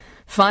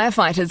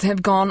Firefighters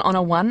have gone on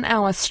a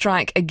 1-hour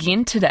strike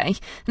again today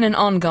in an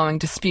ongoing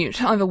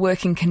dispute over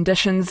working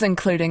conditions,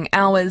 including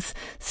hours,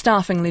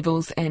 staffing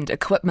levels and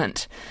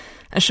equipment.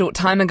 A short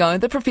time ago,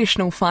 the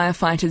Professional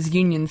Firefighters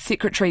Union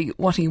Secretary,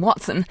 Wattie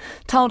Watson,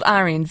 told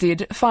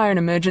RNZ Fire and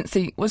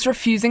Emergency was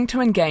refusing to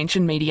engage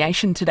in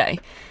mediation today.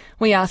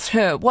 We asked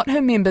her what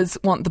her members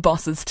want the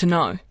bosses to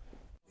know.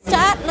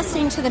 Start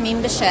listening to the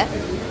membership,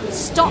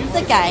 stop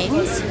the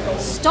games,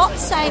 stop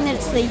saying that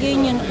it's the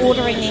union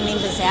ordering their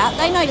members out.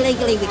 They know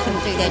legally we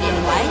couldn't do that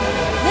anyway.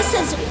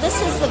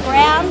 This is the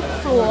ground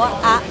floor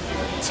up,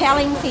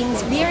 telling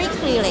things very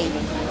clearly.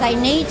 They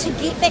need to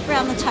get back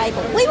round the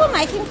table. We were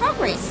making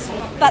progress,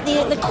 but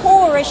the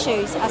core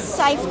issues are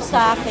safe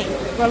staffing,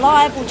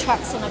 reliable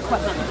trucks and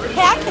equipment.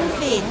 How can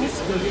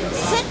FENZ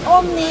sit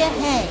on their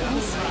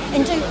hands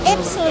and do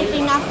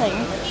absolutely nothing,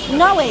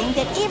 knowing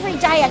that every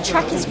day a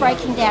truck is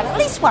breaking down, at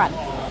least one,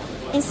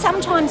 and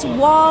sometimes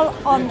while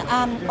on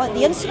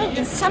the incident,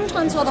 and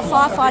sometimes while the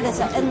firefighters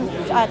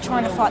are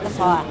trying to fight the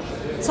fire.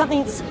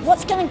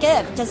 What's going to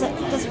give?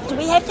 Do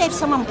we have to have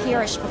someone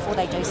perish before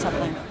they do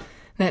something?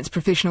 That's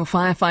Professional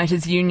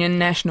Firefighters Union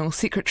National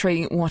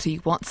Secretary Wattie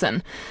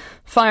Watson.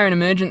 Fire and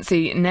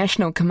Emergency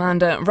National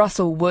Commander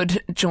Russell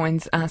Wood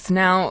joins us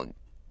now.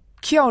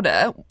 Kia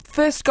ora.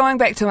 First, going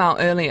back to our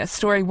earlier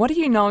story, what do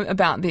you know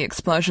about the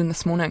explosion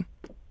this morning?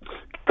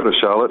 Kia ora,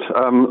 Charlotte.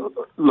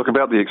 Look,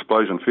 about the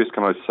explosion, first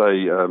can I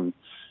say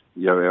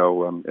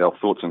our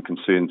thoughts and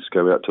concerns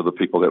go out to the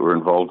people that were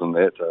involved in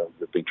that.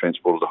 They've been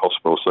transported to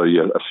hospital, so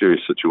a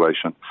serious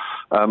situation.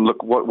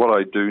 Look, what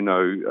I do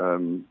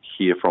know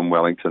here from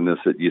Wellington is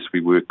that, yes,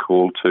 we were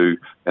called to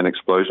an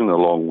explosion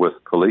along with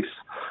police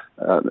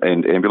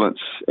and ambulance,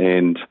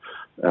 and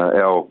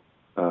our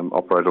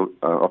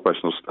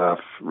operational staff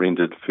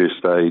rendered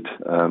first aid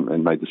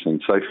and made the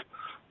scene safe,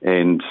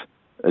 and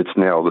it's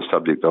now the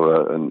subject of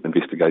an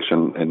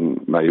investigation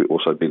and may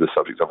also be the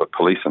subject of a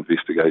police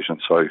investigation,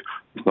 so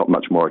there's not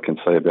much more I can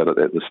say about it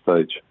at this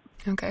stage.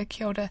 Okay,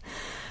 kia ora.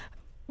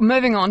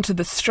 Moving on to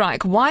the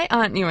strike, why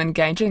aren't you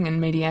engaging in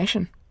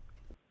mediation?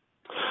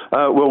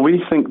 Well,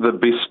 we think the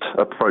best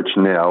approach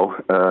now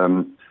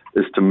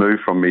is to move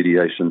from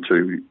mediation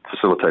to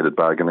facilitated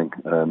bargaining.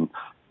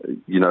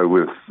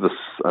 With this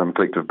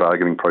collective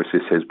bargaining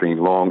process has been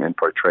long and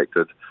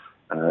protracted,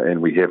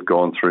 and we have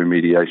gone through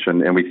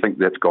mediation, and we think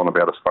that's gone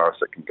about as far as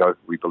it can go.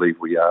 We believe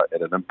we are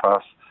at an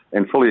impasse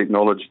and fully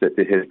acknowledge that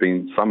there has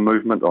been some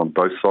movement on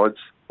both sides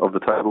of the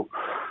table,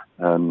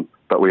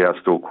 but we are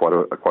still quite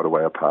a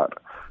way apart.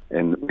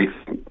 And we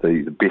think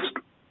the best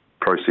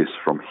process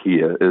from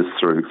here is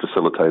through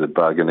facilitated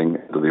bargaining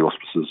under the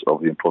auspices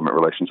of the Employment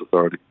Relations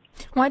Authority.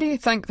 Why do you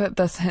think that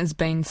this has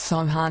been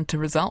so hard to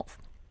resolve?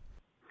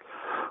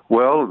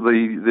 Well,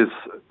 there's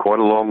quite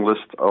a long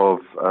list of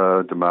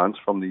demands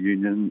from the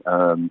union,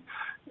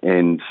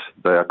 and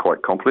they are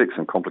quite complex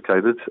and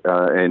complicated,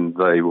 and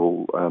they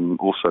will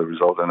also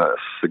result in a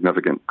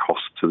significant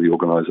cost to the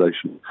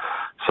organisation.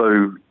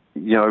 So,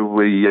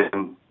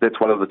 that's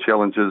one of the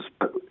challenges,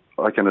 but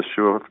I can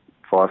assure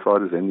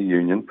firefighters and the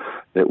union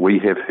that we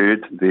have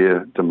heard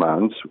their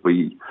demands.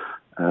 We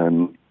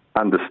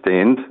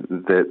understand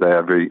that they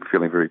are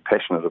feeling very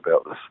passionate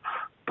about this.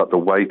 But the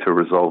way to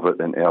resolve it,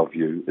 in our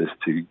view, is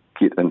to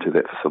get into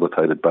that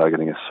facilitated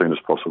bargaining as soon as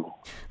possible.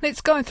 Let's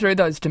go through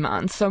those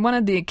demands. So one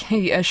of the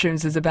key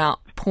issues is about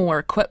poor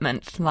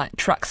equipment, like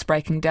trucks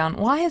breaking down.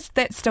 Why is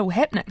that still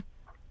happening?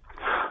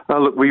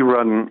 Look, we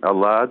run a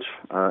large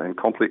and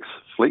complex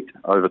fleet,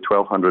 over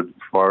 1,200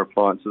 fire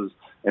appliances,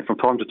 and from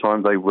time to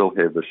time they will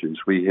have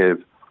issues. We have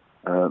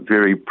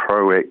very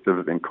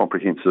proactive and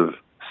comprehensive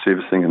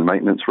servicing and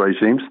maintenance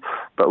regimes,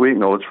 but we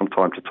acknowledge from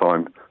time to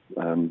time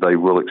they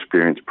will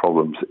experience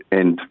problems,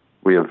 and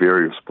we are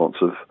very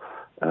responsive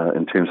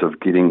in terms of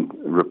getting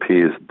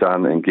repairs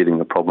done and getting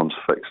the problems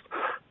fixed.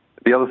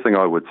 The other thing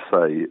I would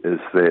say is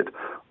that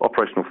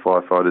operational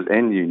firefighters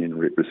and union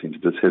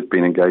representatives have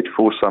been engaged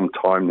for some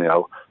time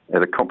now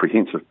at a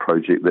comprehensive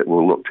project that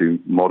will look to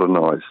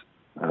modernise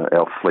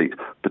our fleet,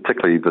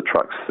 particularly the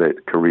trucks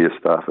that career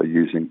staff are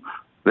using.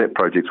 That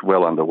project's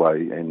well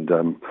underway, and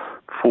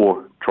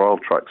 4 trial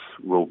trucks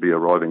will be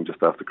arriving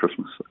just after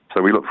Christmas.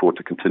 So we look forward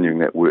to continuing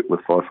that work with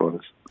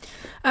firefighters.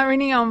 Are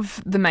any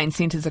of the main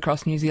centres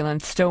across New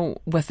Zealand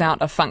still without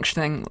a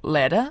functioning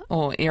ladder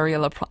or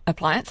aerial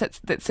appliance?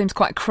 That seems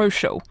quite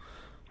crucial.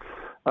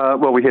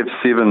 Well, we have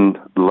 7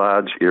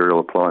 large aerial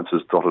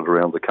appliances dotted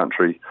around the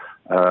country.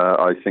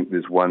 I think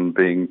there's one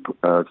being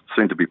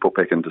soon to be put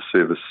back into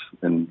service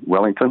in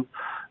Wellington.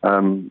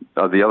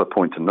 The other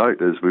point to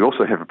note is we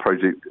also have a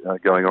project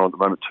going on at the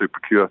moment to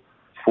procure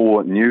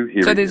 4 new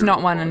aerial. So there's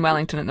not one in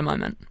Wellington at the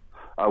moment?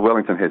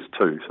 Wellington has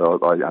 2, so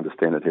I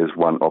understand it has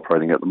 1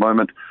 operating at the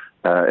moment,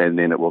 and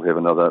then it will have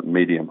another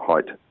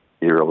medium-height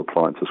aerial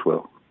appliance as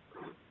well.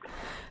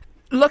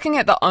 Looking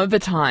at the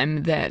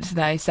overtime that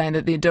they say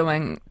that they're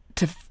doing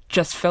to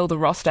just fill the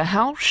roster,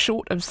 how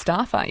short of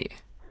staff are you?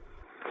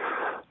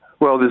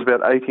 Well, there's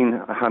about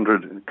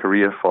 1,800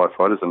 career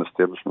firefighters in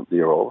establishment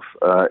thereof.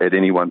 At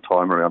any one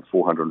time, around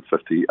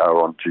 450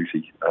 are on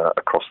duty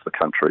across the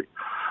country.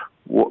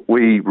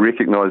 We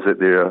recognise that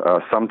there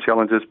are some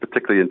challenges,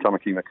 particularly in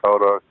Tamaki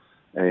Makaurau,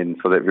 and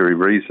for that very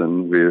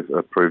reason, we've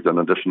approved an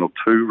additional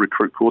 2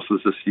 recruit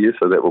courses this year,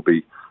 so that will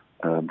be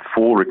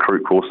 4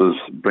 recruit courses,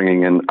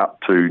 bringing in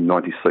up to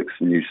 96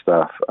 new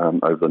staff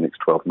over the next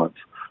 12 months.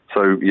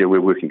 So, yeah,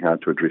 we're working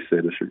hard to address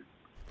that issue.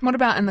 What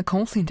about in the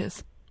call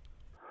centres?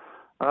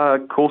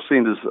 Call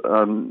centres,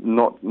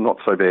 not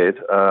so bad.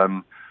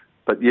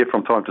 But, yeah,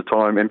 from time to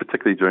time, and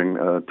particularly during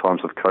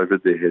times of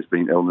COVID, there has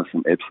been illness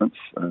and absence.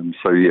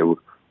 So, yeah,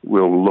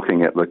 we're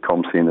looking at the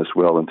ComCen as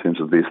well in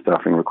terms of their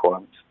staffing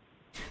requirements.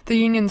 The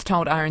union's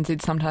told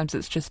RNZ sometimes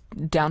it's just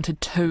down to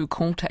 2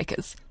 call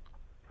takers.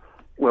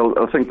 Well,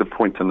 I think the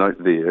point to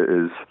note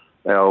there is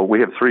we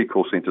have 3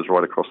 call centres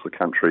right across the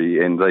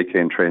country, and they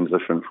can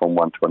transition from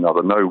one to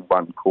another. No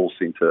one call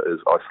centre is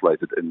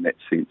isolated in that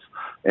sense.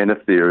 And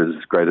if there is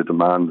greater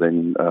demand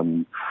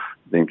than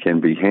can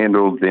be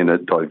handled, then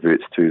it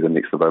diverts to the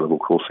next available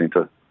call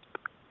centre.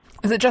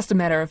 Is it just a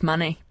matter of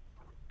money?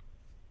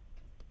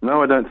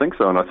 No, I don't think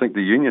so, and I think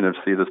the union have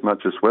said as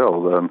much as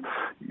well.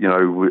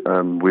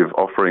 We're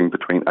offering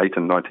between 8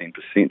 and 19%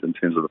 in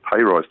terms of the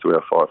pay rise to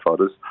our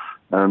firefighters,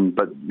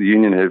 but the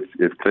union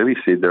have clearly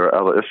said there are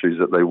other issues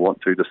that they want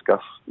to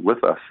discuss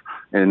with us,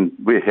 and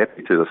we're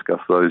happy to discuss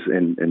those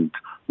and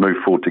move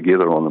forward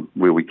together on them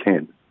where we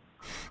can.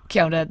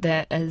 Kia ora,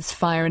 that is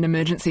Fire and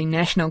Emergency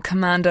National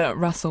Commander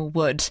Russell Wood.